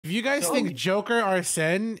If you guys think Joker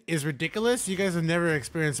Arsene is ridiculous, you guys have never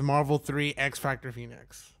experienced Marvel 3 X Factor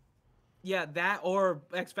Phoenix. Yeah, that or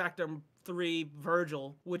X Factor 3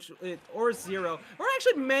 Virgil, or Zero, or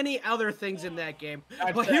actually many other things in that game.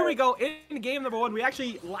 But here we go. In game number 1, we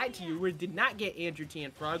actually lied to you. We did not get Andrew T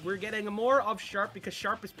and Frog. We're getting more of Sharp because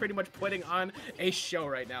Sharp is pretty much putting on a show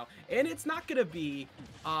right now. And it's not going to be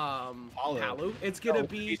Palu. It's going to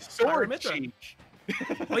be Pyra Mythra.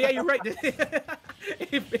 Oh yeah, you're right.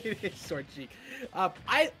 It is Sword Cheek.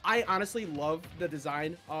 I honestly love the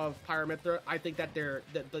design of Pyra Mythra. I think that the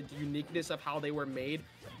uniqueness of how they were made,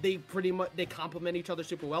 they complement each other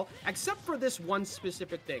super well, except for this one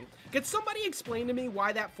specific thing. Can somebody explain to me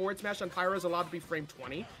why that forward smash on Pyra is allowed to be frame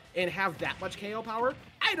 20 and have that much KO power?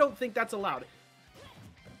 I don't think that's allowed.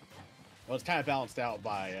 Well, it's kind of balanced out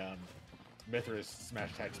by Mythra's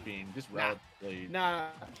smash attacks being just relatively. No.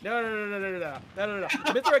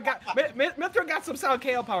 Mythra got some solid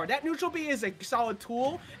KO power. That neutral B is a solid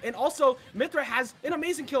tool, and also Mythra has an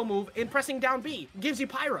amazing kill move in pressing down B. Gives you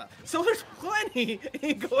Pyra. So there's plenty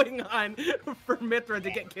going on for Mythra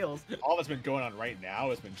to get kills. All that's been going on right now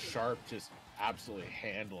has been Sharp just absolutely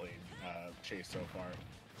handling Chase so far.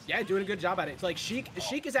 Yeah, doing a good job at it. It's like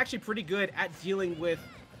Sheik is actually pretty good at dealing with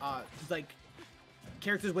like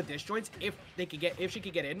characters with disjoints if she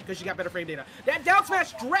could get in, because she got better frame data. That down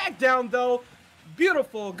smash drag down though,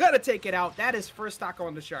 beautiful, gonna take it out. That is first stock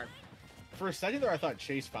on the Sharp. For a second there, I thought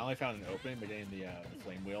Chase finally found an opening by getting the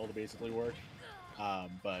flame wheel to basically work,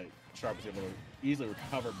 but Sharp was able to easily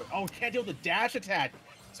recover. But can't deal with the dash attack.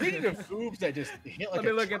 Speaking of boobs that just hit like Let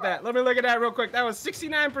me look at that. Let me look at that real quick. That was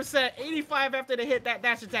 69%, 85 after the hit. That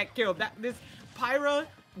dash attack killed. This Pyra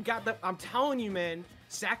got the. I'm telling you, man.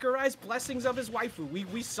 Sakurai's blessings of his waifu.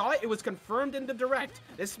 We saw it. It was confirmed in the direct.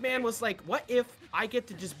 This man was like, what if I get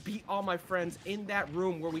to just beat all my friends in that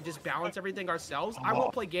room where we just balance everything ourselves? I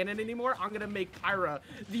won't play Ganon anymore. I'm going to make Pyra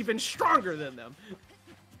even stronger than them.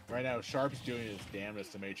 Right now, Sharp's doing his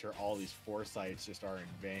damnedest to make sure all these foresights just are in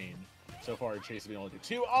vain. So far, Chase has been able to do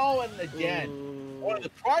 2. Oh, and again, one of the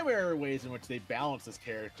primary ways in which they balance this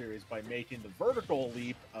character is by making the vertical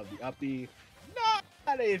leap of the up B not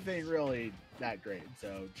anything really that great.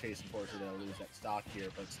 So Chase, unfortunately, will lose that stock here,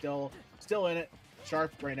 but still in it.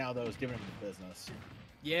 Sharp right now, though, is giving him the business.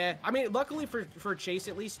 Yeah, I mean, luckily for Chase,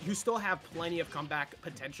 at least, you still have plenty of comeback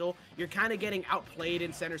potential. You're kind of getting outplayed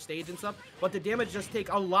in center stage and stuff, but the damage does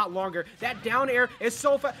take a lot longer. That down air is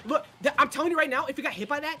so fast. Look, I'm telling you right now, if he got hit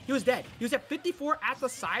by that, he was dead. He was at 54 at the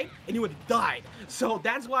side, and he would have died. So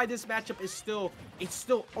that's why this matchup is still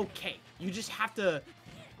okay. You just have to,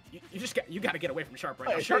 you got to get away from Sharp right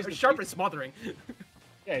now. Sharp is smothering.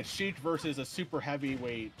 Yeah, Sheik versus a super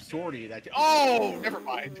heavyweight Swordy. Oh, never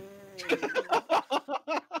mind.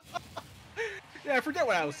 Yeah, I forget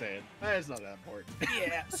what I was saying. That's not that important.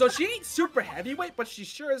 Yeah, so she ain't super heavyweight, but she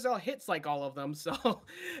sure as hell hits like all of them. So,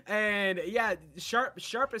 and yeah,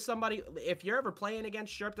 Sharp is somebody, if you're ever playing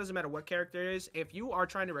against Sharp, doesn't matter what character it is, if you are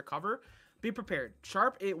trying to recover, be prepared.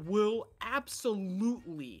 Sharp, it will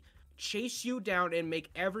absolutely chase you down and make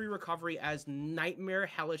every recovery as nightmare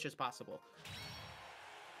hellish as possible.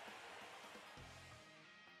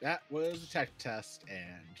 That was a tech test,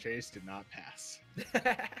 and Chase did not pass.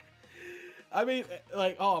 I mean,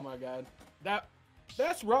 like, oh my god,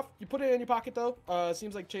 that's rough. You put it in your pocket though.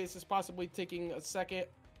 Seems like Chase is possibly taking a second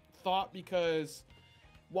thought, because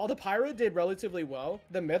while the Pyra did relatively well,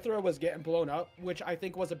 the Mythra was getting blown up, which I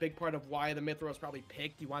think was a big part of why the Mythra was probably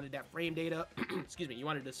picked. You wanted that frame data, excuse me, you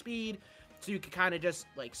wanted the speed, so you could kind of just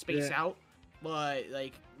like space out. But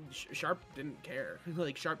like Sharp didn't care.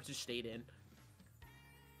 Like Sharp just stayed in.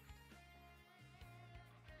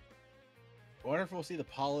 I wonder if we'll see the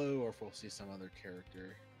Paulo or if we'll see some other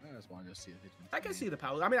character. I just want to see it. I can see the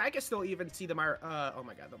Paulo. I mean, I can still even see the Myra. Oh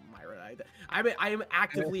my god, the Myra. I am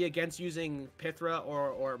actively against using Pythra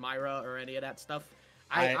or Myra or any of that stuff.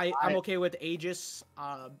 I'm okay with Aegis.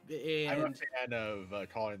 And I'm a fan of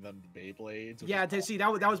calling them the Beyblades. Yeah, to see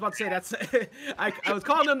that was about to say that's. I was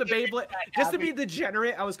calling them the Beyblade just to be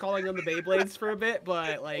degenerate. I was calling them the Beyblades for a bit,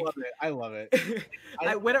 but like I love it.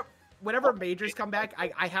 Whenever majors come back,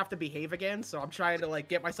 I have to behave again, so I'm trying to like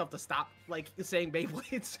get myself to stop like saying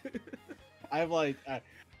Beyblades. I've like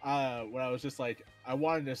when I was just like I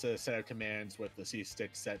wanted just to set up commands with the C stick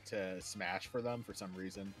set to smash for them for some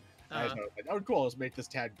reason. I was like, oh cool, let's make this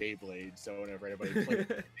tag Beyblade, so whenever anybody plays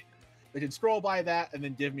they can scroll by that and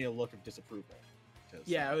then give me a look of disapproval.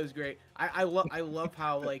 Yeah, it was great. I love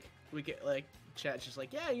how like we get like chat's just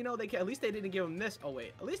like, yeah, you know, they can, at least they didn't give him this. Oh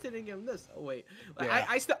wait, at least they didn't give him this. Oh wait, Yeah.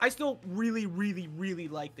 I still really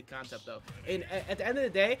like the concept though. And at the end of the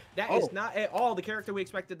day, that is not at all the character we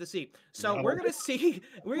expected to see. So we're gonna see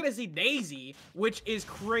Daisy, which is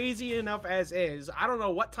crazy enough as is. I don't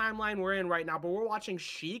know what timeline we're in right now, but we're watching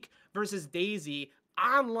Sheik versus Daisy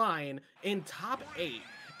online in top 8.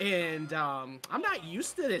 And I'm not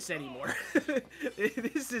used to this anymore.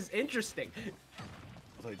 This is interesting.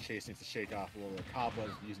 Looks like Chase needs to shake off a little of the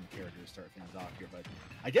cobwebs using character to start things off here. But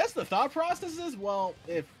I guess the thought process is, well,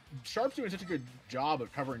 if Sharp's doing such a good job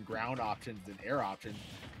of covering ground options and air options,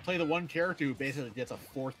 play the one character who basically gets a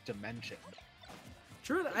 4th dimension.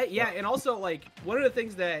 True. Yeah, and also, like, one of the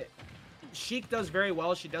things that Sheik does very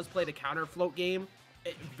well, she does play the counter float game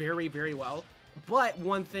very well. But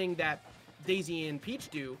one thing that Daisy and Peach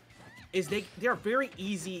do is they're very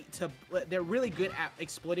easy to, they're really good at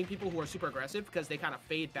exploiting people who are super aggressive because they kind of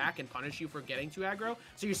fade back and punish you for getting too aggro.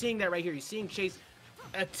 So you're seeing that right here. You're seeing Chase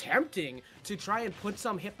attempting to try and put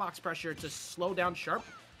some hitbox pressure to slow down Sharp.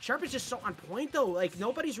 Sharp is just so on point though. Like,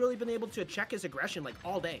 nobody's really been able to check his aggression like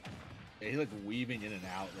all day. Yeah, he's like weaving in and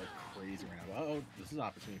out like crazy right now. Oh, this is an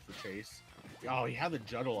opportunity for Chase. Oh, he had the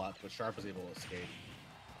juggle up, but Sharp was able to escape.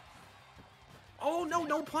 Oh, no,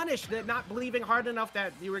 no punish. That not believing hard enough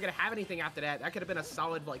that you were going to have anything after that. That could have been a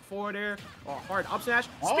solid, like, forward air or hard up smash.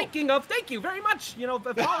 Oh. Speaking of, thank you very much. You know,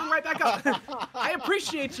 following right back up. I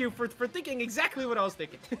appreciate you for thinking exactly what I was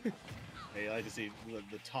thinking. Hey, I like to see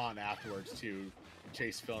the taunt afterwards, too.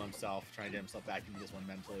 Chase feeling himself, trying to get himself back into this one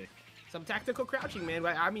mentally. Some tactical crouching, man.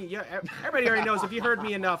 I mean, yeah, everybody already knows, if you heard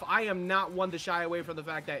me enough, I am not one to shy away from the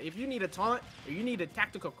fact that if you need a taunt or you need a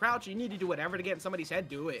tactical crouch, you need to do whatever to get in somebody's head,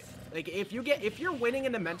 do it. Like, if you're winning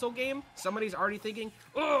in the mental game, somebody's already thinking,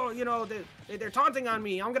 oh, you know, they're taunting on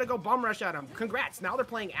me, I'm gonna go bum rush at them. Congrats, now they're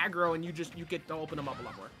playing aggro and you get to open them up a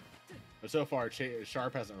lot more. But so far,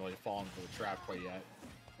 Sharp hasn't really fallen for the trap quite yet.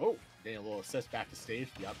 Oh, getting a little assist back to stage,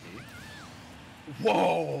 the up B.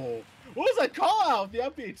 Whoa! What was that call out? The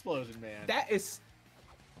up B explosion, man.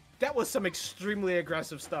 That was some extremely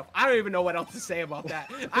aggressive stuff. I don't even know what else to say about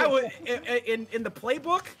that. I would in the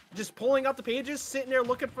playbook, just pulling out the pages, sitting there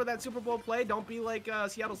looking for that Super Bowl play. Don't be like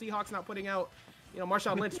Seattle Seahawks not putting out, you know,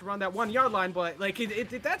 Marshawn Lynch to run that 1 yard line, but like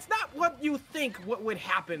that's not what you think what would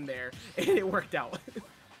happen there, and it worked out.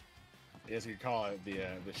 As you call it,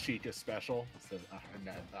 the Sheik is special. So,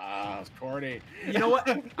 it's corny. You know what?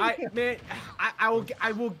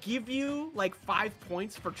 I will give you like 5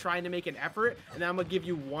 points for trying to make an effort, and I'm gonna give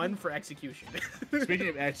you 1 for execution. Speaking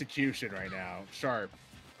of execution right now, Sharp,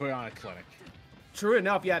 put on a clinic. True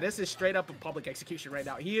enough, yeah, this is straight up a public execution right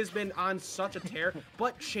now. He has been on such a tear,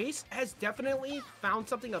 but Chase has definitely found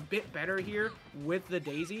something a bit better here with the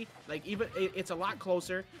Daisy. Like, even it's a lot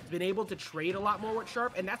closer. He's been able to trade a lot more with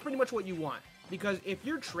Sharp, and that's pretty much what you want. Because if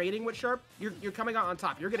you're trading with Sharp, you're coming out on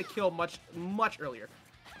top. You're gonna kill much earlier.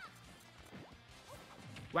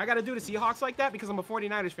 What I gotta do to Seahawks like that? Because I'm a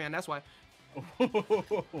 49ers fan, that's why.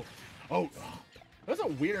 Oh. That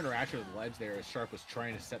was a weird interaction with Ledge there as Sharp was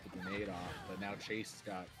trying to set the grenade off, but now Chase has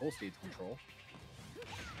got full stage control.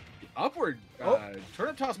 The upward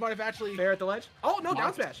turnip toss might have actually... Fair at the ledge. Oh, no,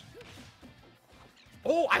 down smash.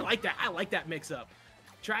 Oh, I like that. I like that mix-up.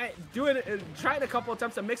 Trying a couple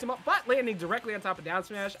attempts to mix them up, but landing directly on top of down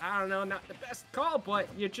smash. I don't know, not the best call, but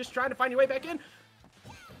you're just trying to find your way back in.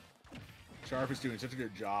 Sharp is doing such a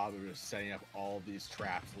good job of just setting up all of these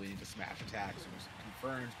traps leading to smash attacks and just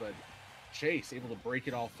confirms, but Chase able to break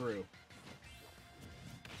it all through.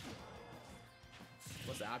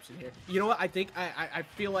 What's the option here? You know what? I think I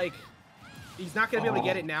feel like he's not gonna be able to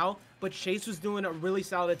get it now, but Chase was doing a really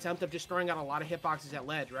solid attempt of just throwing out a lot of hitboxes at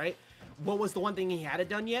ledge, right? What was the one thing he hadn't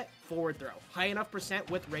done yet? Forward throw. High enough percent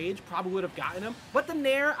with rage probably would have gotten him, but the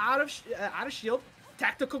nair out of shield,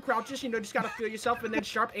 tactical crouches. You know, just gotta feel yourself, and then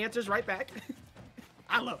Sharp answers right back.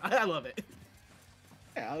 I love it.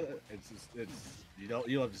 Yeah,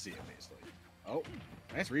 you love to see it basically. Oh,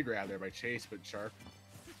 nice regrab there by Chase, but Sharp.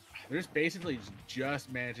 They're just basically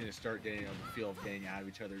just managing to start getting on the field, getting out of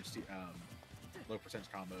each other's low percentage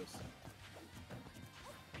combos.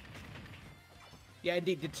 Yeah,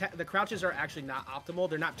 indeed. The crouches are actually not optimal.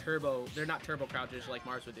 They're not turbo. They're not turbo crouches like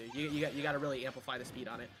Mars would do. You got to really amplify the speed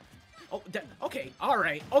on it. Oh, okay. All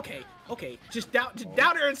right. Okay. Just down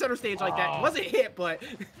air in center stage like that. It wasn't hit, but.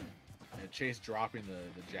 Yeah, Chase dropping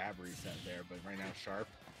the jab reset there, but right now Sharp.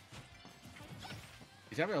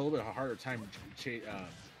 He's having a little bit of a harder time,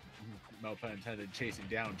 no pun intended, chasing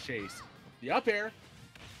down Chase. The up air.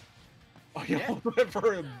 Oh, yeah,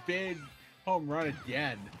 for a big home run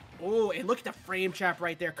again. Oh, and look at the frame trap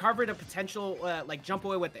right there. Covered a potential like jump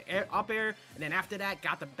away with the up air, and then after that,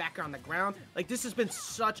 got the back on the ground. Like, this has been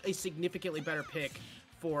such a significantly better pick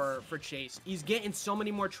for Chase. He's getting so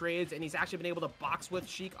many more trades, and he's actually been able to box with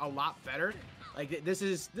Sheik a lot better. Like,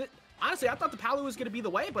 honestly, I thought the Palu was going to be the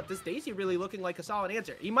way, but this Daisy really looking like a solid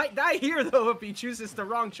answer. He might die here, though, if he chooses the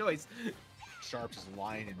wrong choice. Sharp's just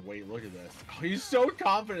lying in wait. Look at this. Oh, he's so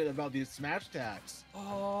confident about these smash attacks.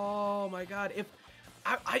 Oh, my God. If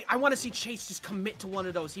I want to see Chase just commit to one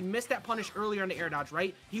of those. He missed that punish earlier on the air dodge,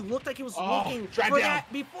 right? He looked like he was looking for that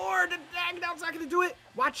before. The drag down's not going to do it.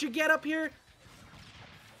 Watch you get up here.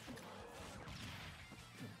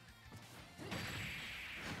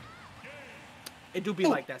 It do be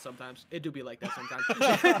like that sometimes. It do be like that sometimes.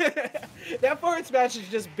 That forward smash has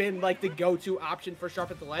just been like the go-to option for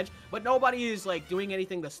Sharp at the ledge, but nobody is like doing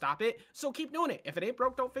anything to stop it. So keep doing it. If it ain't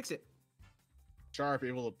broke, don't fix it. Sharp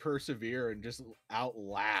able to persevere and just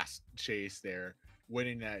outlast Chase there,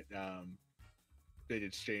 winning that big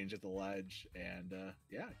exchange at the ledge, and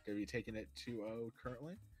yeah, gonna be taking it 2-0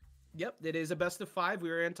 currently. Yep, it is a best of 5. We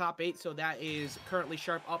were in top 8, so that is currently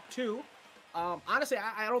Sharp up 2. Honestly,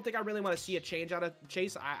 I don't think I really want to see a change out of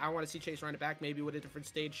Chase. I want to see Chase run it back, maybe with a different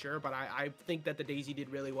stage, sure, but I think that the Daisy did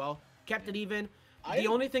really well. Kept it even. The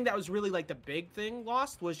only thing that was really like the big thing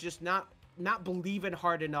lost was just not believing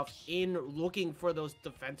hard enough in looking for those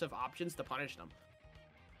defensive options to punish them.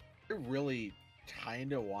 I really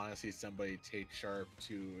kind of want to see somebody take Sharp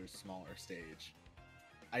to a smaller stage.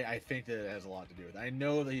 I think that it has a lot to do with it. I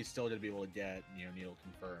know that he's still going to be able to get, you know, needle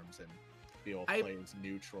confirms and be able to play as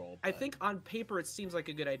neutral. But... I think on paper it seems like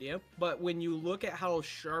a good idea, but when you look at how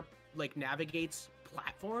Sharp like navigates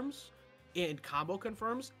platforms and combo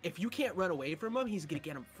confirms, if you can't run away from him, he's gonna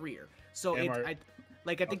get him freer. So I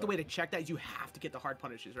think the way to check that is you have to get the hard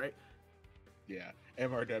punishes, right? Yeah,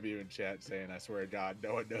 MRW in chat saying, "I swear to God,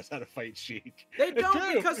 no one knows how to fight Sheik." They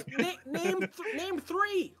don't, because name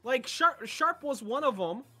 3. Like Sharp was one of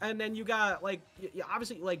them, and then you got like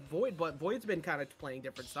obviously like Void, but Void's been kind of playing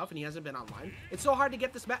different stuff, and he hasn't been online. It's so hard to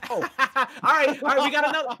get this back. Oh, all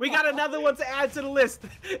right, we got another one to add to the list.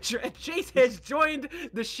 Chase has joined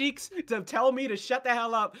the Sheiks to tell me to shut the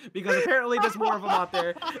hell up because apparently there's more of them out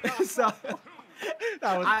there. So.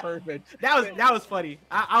 That was perfect. That was funny.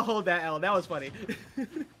 I'll hold that L. That was funny.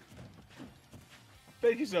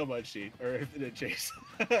 Thank you so much, Sheik, or Chase.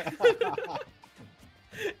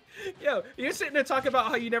 Yo, you're sitting there talking about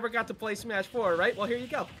how you never got to play Smash 4, right? Well, here you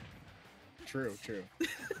go. True.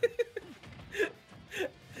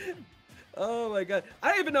 Oh my God, I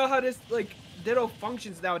don't even know how this like Ditto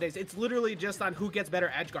functions nowadays. It's literally just on who gets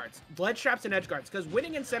better edge guards, ledge traps and edge guards, because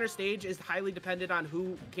winning in center stage is highly dependent on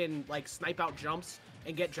who can like snipe out jumps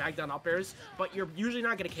and get dragged on up airs, but you're usually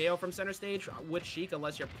not going to KO from center stage with Sheik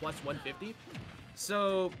unless you're plus 150.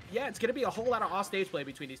 So yeah, it's going to be a whole lot of off stage play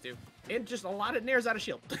between these two, and just a lot of nairs out of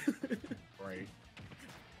shield. Right.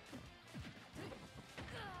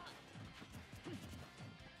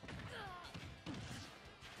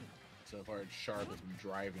 So far, Sharp has been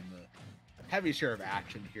driving the heavy share of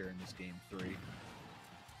action here in this game 3.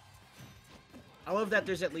 I love that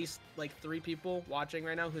there's at least like 3 people watching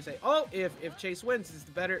right now who say, "Oh, if Chase wins, it's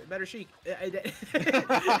the better Sheik." It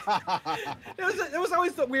was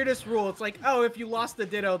always the weirdest rule. It's like, oh, if you lost the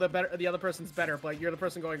Ditto, the other person's better, but you're the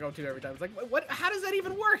person going 0-2 every time. It's like, what? How does that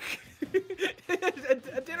even work?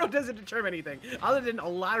 A Ditto doesn't determine anything other than a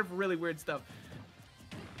lot of really weird stuff.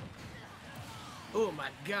 Oh my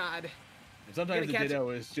God. And sometimes the Ditto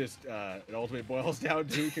is just, it ultimately boils down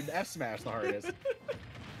to who can F-smash the hardest.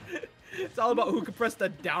 It's all about who can press the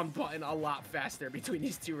down button a lot faster between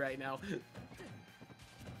these two right now.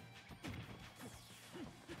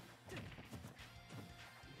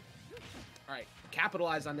 All right,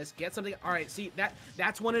 capitalize on this. Get something. All right, see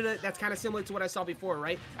that's one of the that's kind of similar to what I saw before,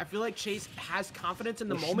 right? I feel like Chase has confidence in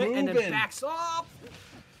the moment and then backs off.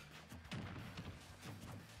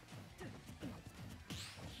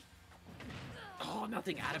 Oh,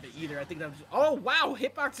 nothing out of it either. I think that was... Oh, wow.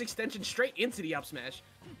 Hitbox extension straight into the up smash.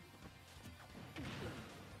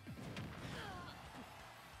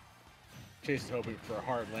 Chase is hoping for a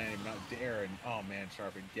hard landing, but not dare. And oh man,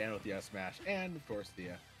 Sharp again with the up smash, and of course the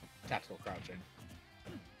tactical crouching.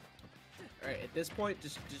 All right, at this point,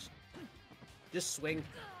 just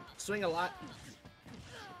swing a lot.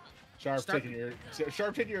 Sharp taking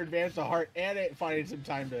your advantage to heart, and it finding some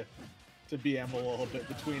time to BM a little bit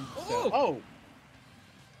between. Oh.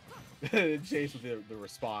 Chase with the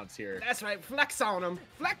response here. That's right. Flex on him.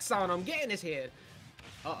 Get in his head.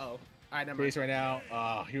 Uh-oh. right, never Chase mind. right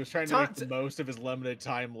now. He was trying to make the most of his limited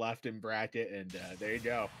time left in bracket, and there you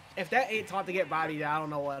go. If that ain't taught to get bodied, I don't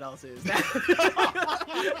know what else is. That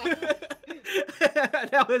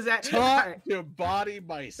was that. Taught to body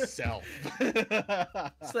myself.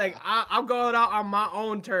 It's like I'm going out on my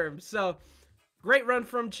own terms. So great run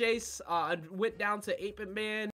from Chase. Went down to 8-Bit Man.